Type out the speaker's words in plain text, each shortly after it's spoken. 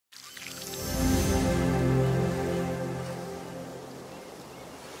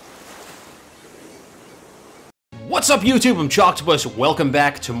What's up, YouTube? I'm Chalktopus. Welcome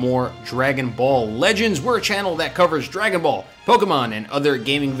back to more Dragon Ball Legends. We're a channel that covers Dragon Ball, Pokemon, and other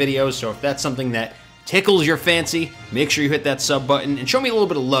gaming videos, so if that's something that tickles your fancy, make sure you hit that sub button and show me a little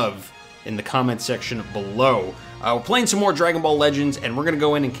bit of love in the comment section below. We're playing some more Dragon Ball Legends, and we're going to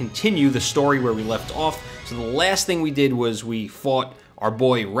go in and continue the story where we left off. So the last thing we did was we fought our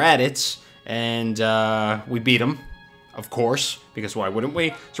boy Raditz, and we beat him, of course, because why wouldn't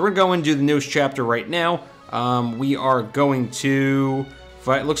we? So we're going to go in and do the newest chapter right now. We are going to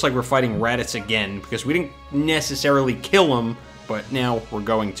fight. Looks like we're fighting Raditz again because we didn't necessarily kill him, but now we're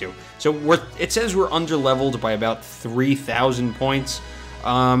going to. So it says we're under-leveled by about 3,000 points.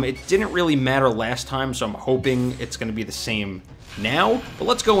 It didn't really matter last time, so I'm hoping it's going to be the same now. But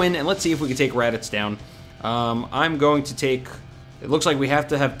let's go in and let's see if we can take Raditz down. I'm going to take... It looks like we have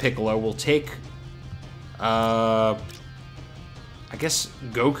to have Piccolo. We'll take... I guess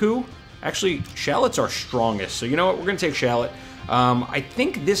Goku? Actually, Shallot's our strongest, so you know what? We're going to take Shallot. I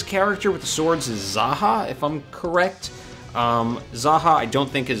think this character with the swords is Zaha, if I'm correct. Zaha I don't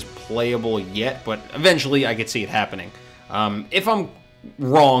think is playable yet, but eventually I could see it happening. If I'm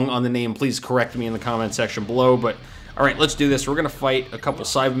wrong on the name, please correct me in the comment section below, but alright, let's do this. We're going to fight a couple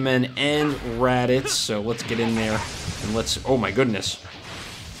Cybermen and Raditz, so let's get in there and let's... Oh my goodness.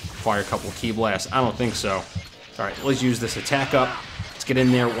 Fire a couple of Ki Blasts. I don't think so. Alright, let's use this attack up. Let's get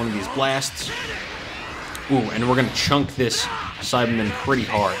in there with one of these blasts. Ooh, and we're going to chunk this Cyberman pretty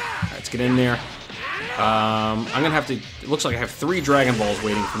hard. Right, let's get in there. I'm going to have to... It looks like I have 3 Dragon Balls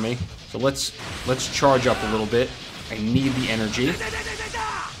waiting for me. So let's charge up a little bit. I need the energy.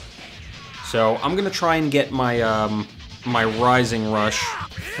 So I'm going to try and get my my Rising Rush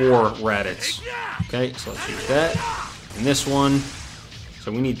for Raditz. Okay, so let's use that. And this one.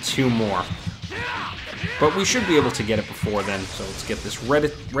 So we need 2 more. But we should be able to get it before then. So let's get this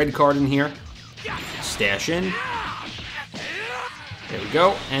red card in here. Stash in. There we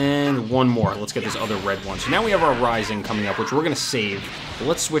go. And one more. Let's get this other red one. So now we have our Rising coming up, which we're going to save. So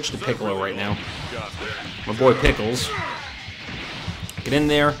let's switch to Piccolo right now. My boy Pickles. Get in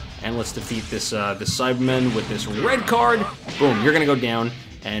there. And let's defeat this Cyberman with this red card. Boom. You're going to go down.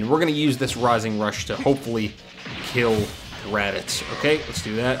 And we're going to use this Rising Rush to hopefully kill Raditz. Okay, let's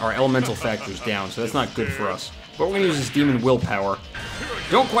do that. Our elemental factor is down, so that's not good for us. But we're going to use this Demon Willpower.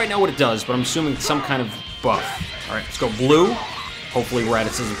 Don't quite know what it does, but I'm assuming it's some kind of buff. Alright, let's go blue. Hopefully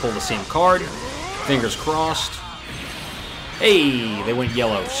Raditz doesn't pull the same card. Fingers crossed. Hey, they went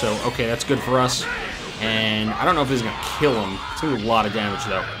yellow, so okay, that's good for us. And I don't know if this is going to kill him. It's going to do a lot of damage,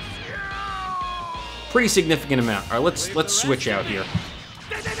 though. Pretty significant amount. Alright, let's switch out here.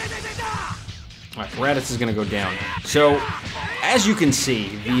 Alright, Raditz is going to go down. So, as you can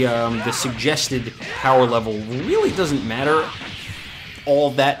see, the suggested power level really doesn't matter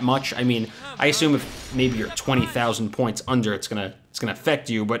all that much. I mean, I assume if maybe you're 20,000 points under, it's gonna affect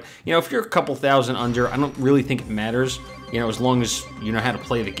you. But you know, if you're a couple thousand under, I don't really think it matters. You know, as long as you know how to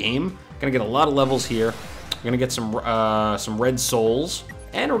play the game. Gonna get a lot of levels here. We're gonna get some red souls,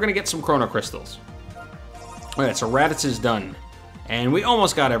 and we're gonna get some chrono crystals. Alright, so Raditz is done. And we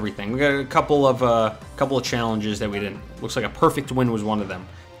almost got everything. We got a couple of challenges that we didn't. Looks like a perfect win was one of them.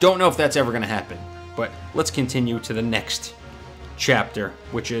 Don't know if that's ever going to happen. But let's continue to the next chapter,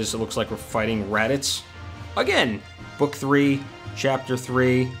 which is, it looks like we're fighting Raditz. Again, Book 3, Chapter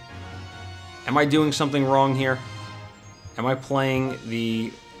 3. Am I doing something wrong here? Am I playing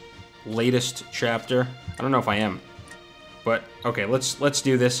the latest chapter? I don't know if I am. But, okay, let's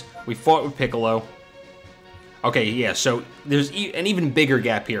do this. We fought with Piccolo. Okay, yeah, so there's an even bigger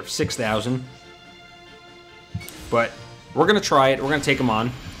gap here, 6,000. But we're going to try it. We're going to take them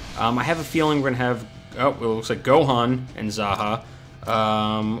on. I have a feeling we're going to have... Oh, it looks like Gohan and Zaha.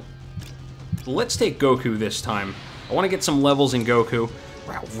 Let's take Goku this time. I want to get some levels in Goku.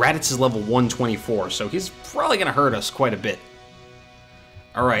 Wow, Raditz is level 124, so he's probably going to hurt us quite a bit.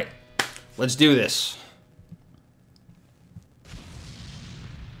 Alright, let's do this.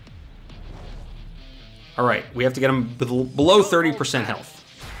 Alright, we have to get him below 30% health.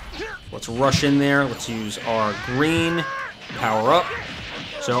 Let's rush in there. Let's use our green. Power up.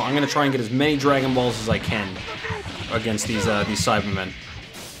 So I'm going to try and get as many Dragon Balls as I can against these Cybermen.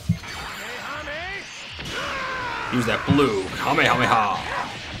 Use that blue. Kamehameha.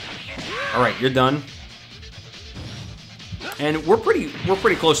 Alright, you're done. And we're pretty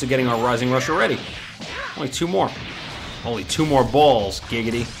close to getting our Rising Rush already. Only 2 more. Only 2 more balls,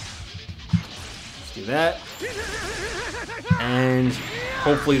 giggity. Do that, and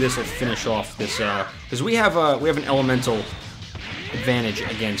hopefully this will finish off this. Because we have an elemental advantage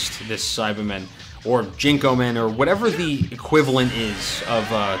against this Cyberman. or Jinko Men, or whatever the equivalent is of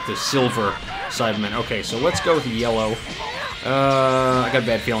the silver Cybermen. Okay, so let's go with the yellow. I got a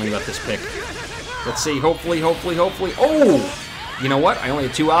bad feeling about this pick. Let's see, hopefully. Oh! You know what? I only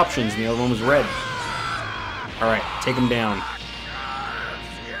had 2 options, and the other one was red. Alright, take him down.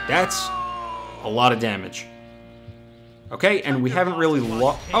 That's a lot of damage. Okay, and we haven't really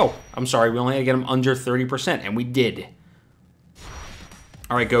lost... Oh, I'm sorry, we only had to get him under 30%, and we did.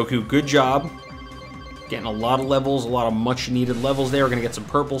 Alright, Goku, good job. Getting a lot of levels, a lot of much-needed levels there. We're going to get some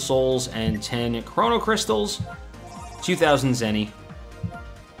purple souls and 10 chrono crystals. 2,000 Zenny.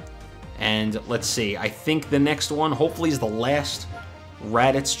 And let's see, I think the next one hopefully is the last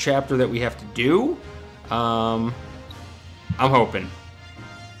Raditz chapter that we have to do. I'm hoping.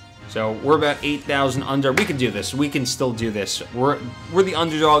 So we're about 8,000 under. We can do this. We can still do this. We're the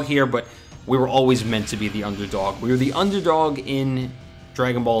underdog here, but we were always meant to be the underdog. We were the underdog in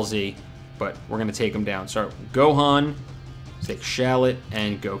Dragon Ball Z, but we're going to take them down. So Gohan, take Shallot,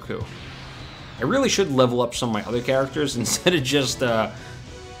 and Goku. I really should level up some of my other characters instead of just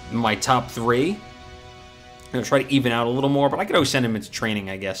my top 3. I'm going to try to even out a little more, but I could always send him into training,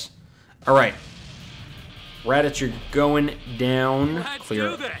 I guess. All right. Raditz, you're going down.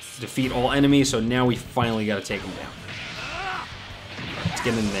 Clear. Defeat all enemies, so now we finally got to take them down. Right, let's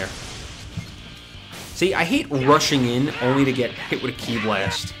get in there. See, I hate rushing in only to get hit with a Ki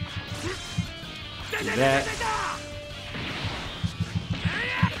Blast. Do that.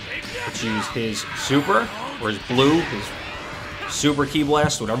 Let's use his super, or his blue, his super Ki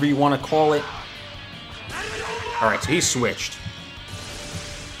Blast, whatever you want to call it. Alright, so he switched.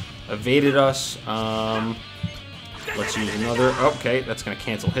 Evaded us. Let's use another. Okay, that's going to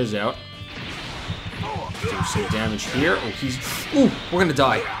cancel his out. Do some damage here. Oh, he's... Ooh, we're going to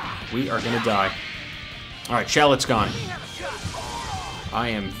die. We are going to die. Alright, Shallot's gone. I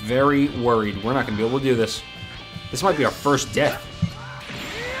am very worried. We're not going to be able to do this. This might be our first death.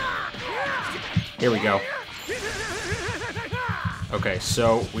 Here we go. Okay,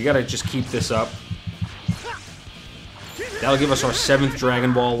 so we gotta just keep this up. That'll give us our 7th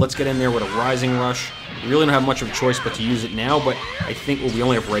Dragon Ball. Let's get in there with a Rising Rush. We really don't have much of a choice but to use it now, but I think we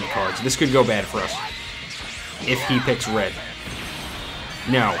only have red cards. This could go bad for us if he picks red.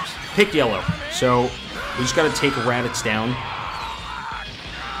 No, pick yellow. So we just gotta take Raditz down.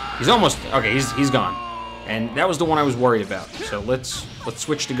 He's almost... Okay, he's gone. And that was the one I was worried about. So let's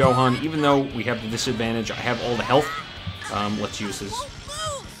switch to Gohan. Even though we have the disadvantage, I have all the health. Let's use his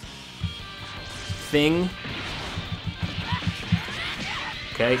thing.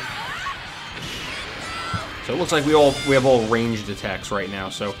 Okay. So it looks like we have all ranged attacks right now,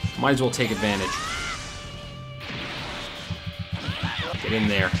 so might as well take advantage. Get in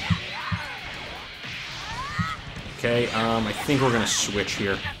there. Okay, I think we're gonna switch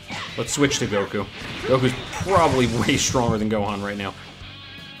here. Let's switch to Goku. Goku's probably way stronger than Gohan right now.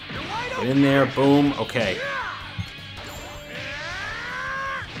 Get in there, boom, okay.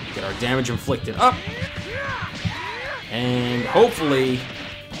 Get our damage inflicted up. And hopefully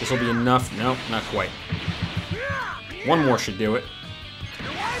this will be enough. Nope, not quite. One more should do it.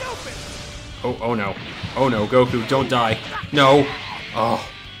 Oh no. Oh no, Goku, don't die. No. Oh.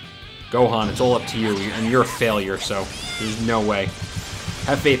 Gohan, it's all up to you, and you're a failure, so there's no way.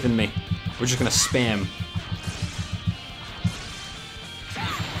 Have faith in me. We're just gonna spam.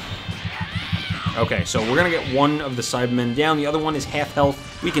 Okay, so we're gonna get one of the Cybermen down. The other one is half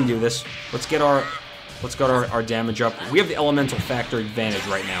health. We can do this. Let's get our damage up. We have the elemental factor advantage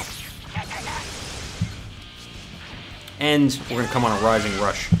right now. And we're gonna come on a Rising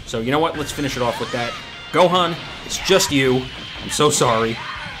Rush. So you know what? Let's finish it off with that. Gohan, it's just you. I'm so sorry.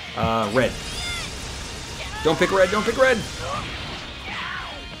 Red. Don't pick red, don't pick red!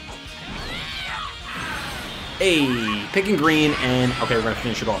 Hey, picking green, and okay, we're gonna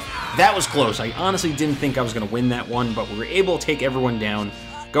finish it off. That was close. I honestly didn't think I was gonna win that one, but we were able to take everyone down.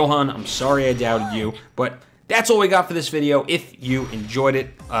 Gohan, I'm sorry I doubted you, but that's all we got for this video. If you enjoyed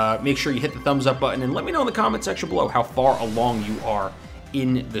it, make sure you hit the thumbs up button and let me know in the comment section below how far along you are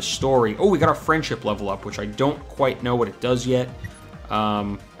in the story. Oh, we got our friendship level up, which I don't quite know what it does yet.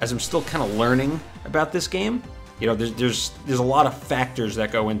 As I'm still kind of learning about this game, you know, there's a lot of factors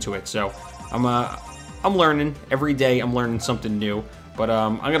that go into it. So I'm learning every day. I'm learning something new. But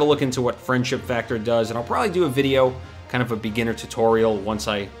I'm gonna look into what friendship factor does, and I'll probably do a video, kind of a beginner tutorial, once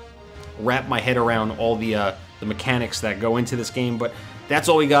I wrap my head around all the mechanics that go into this game. But that's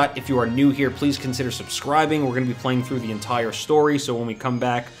all we got. If you are new here, please consider subscribing. We're gonna be playing through the entire story, so when we come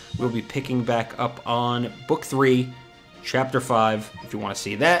back, we'll be picking back up on Book 3, Chapter 5, if you want to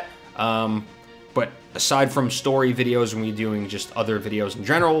see that. but aside from story videos, we'll be doing just other videos in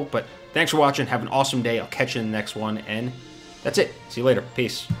general. But thanks for watching. Have an awesome day. I'll catch you in the next one, and that's it. See you later.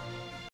 Peace.